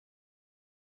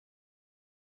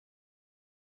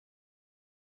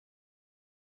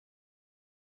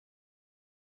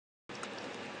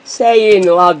Saying,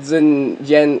 lads and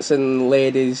gents and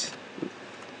ladies,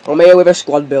 I'm here with a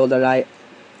squad builder, right?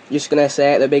 Just gonna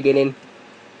say at the beginning,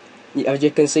 as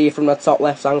you can see from the top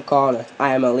left hand corner,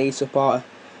 I am a Leeds supporter.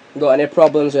 Got any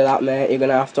problems with that, mate? You're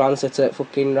gonna have to answer to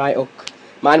fucking right hook.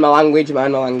 Mind my language,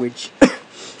 mind my language.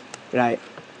 Right,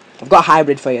 I've got a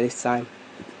hybrid for you this time.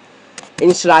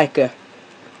 In striker,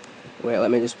 wait,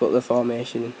 let me just put the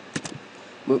formation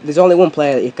in. There's only one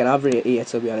player that you can have here,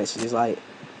 to be honest.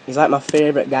 He's like my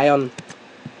favourite guy on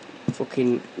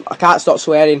fucking... I can't stop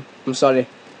swearing, I'm sorry,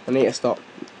 I need to stop.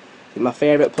 He's my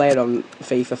favourite player on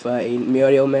FIFA 13,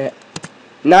 Muriel, mate.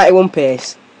 91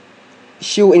 pace.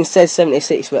 Shooting says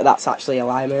 76, but that's actually a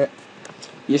lie, mate.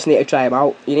 You just need to try him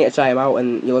out. You need to try him out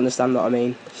and you'll understand what I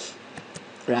mean.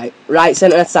 Right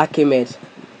centre attacking mid.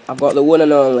 I've got the one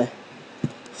and only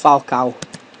Falcao.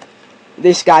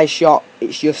 This guy's shot,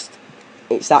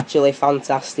 it's actually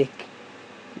fantastic.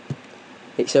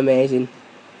 It's amazing.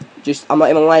 I'm not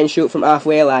even lying, shoot from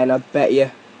halfway line, I bet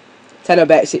you. 10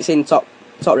 bets it's in top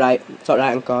right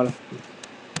hand corner.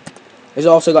 He's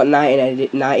also got 90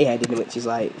 heading, which is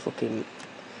like fucking...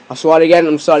 I swear again,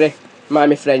 I'm sorry, mind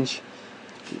me French.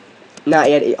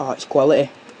 90 heading, oh, it's quality.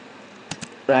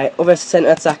 Right, other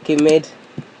centre attacking mid.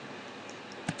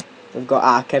 We've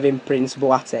got Kevin Prince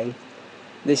Boateng.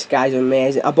 This guy's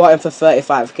amazing. I bought him for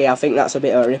 35k. I think that's a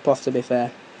bit of a rip-off, to be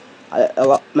fair.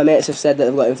 My mates have said that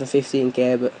they've got him for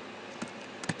 15k, but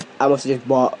I must have just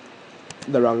bought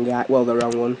the wrong guy. Well, the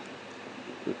wrong one.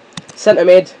 Centre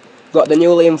mid, got the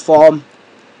newly informed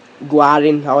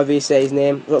Guarin, however you say his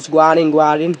name. What's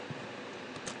Guarin?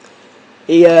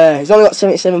 He's only got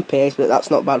 77 pace, but that's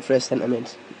not bad for a centre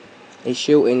mid. His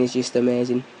shooting is just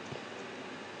amazing.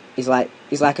 He's like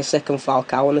a second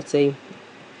Falcao on the team.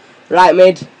 Right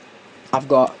mid, I've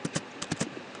got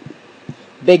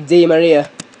Big Di Maria.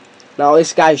 Now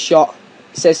this guy's shot,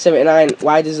 it says 79.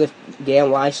 Why does the game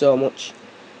lie so much?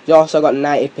 He's also got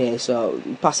 90 pace, so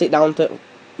pass it down to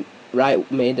right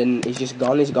mid and he's just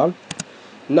gone. He's gone.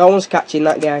 No one's catching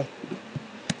that guy.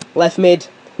 Left mid,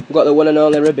 we've got the one and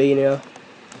only Robinho.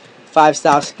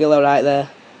 5-star skiller right there.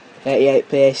 88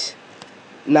 pace.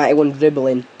 91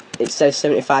 dribbling. It says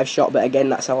 75 shot, but again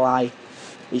that's a lie.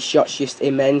 His shot's just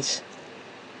immense.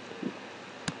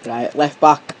 Right, left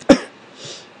back.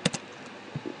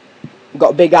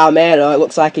 Got Big Armero, it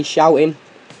looks like he's shouting.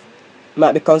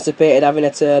 Might be constipated having a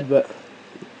turd, but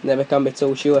never can be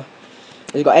too sure.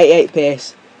 He's got 88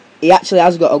 pace. He actually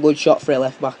has got a good shot for a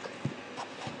left back.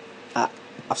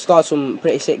 I've scored some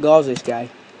pretty sick goals with this guy.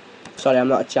 Sorry, I'm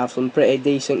not a chav, some pretty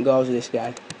decent goals with this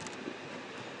guy.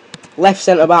 Left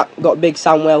centre back, got Big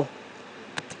Samuel.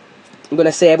 I'm going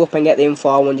to save up and get the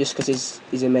info one just because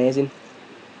he's amazing.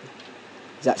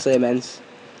 He's actually immense.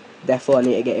 Definitely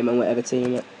need to get him on whatever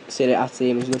team. Serie A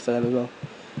team is good for them as well.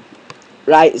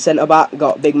 Right centre back,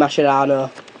 got Big Mascherano.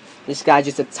 This guy's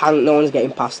just a tank, no one's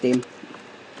getting past him.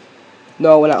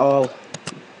 No one at all.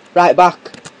 Right back,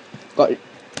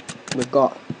 we've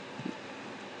got,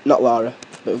 not Laura,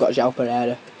 but we've got João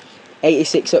Pereira.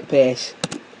 86 at pace.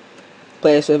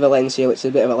 Plays for Valencia, which is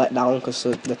a bit of a letdown because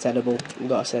they're terrible. You've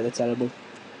got to say they're terrible.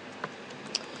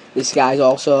 This guy's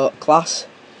also class.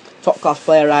 Top class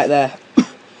player right there.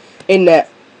 In there.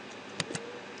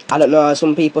 I don't know,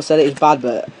 some people said it was bad,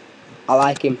 but I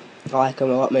like him. I like him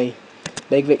a lot, me.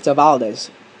 Big Victor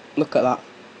Valdez. Look at that.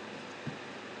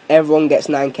 Everyone gets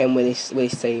 9k with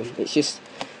this team.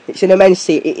 It's an immense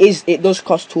team. It does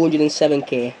cost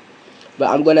 207k. But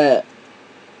I'm gonna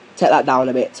take that down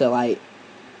a bit to like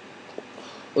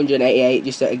 188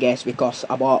 just at a guess, because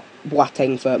I bought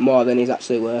Boateng for more than he's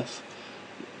actually worth.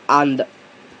 And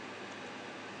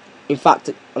in fact,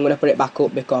 I'm going to put it back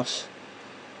up because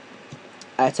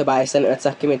I had to buy a centre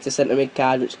attacking mid to centre mid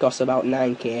card, which costs about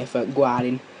 9k for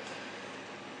Guarin.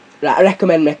 Right, I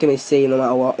recommend making this team no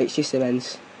matter what, it's just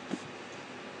immense.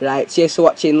 Right, cheers for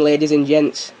watching, ladies and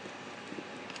gents.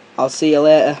 I'll see you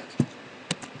later.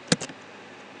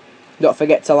 Don't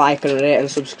forget to like and rate and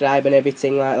subscribe and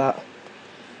everything like that.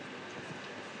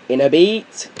 In a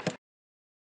beat.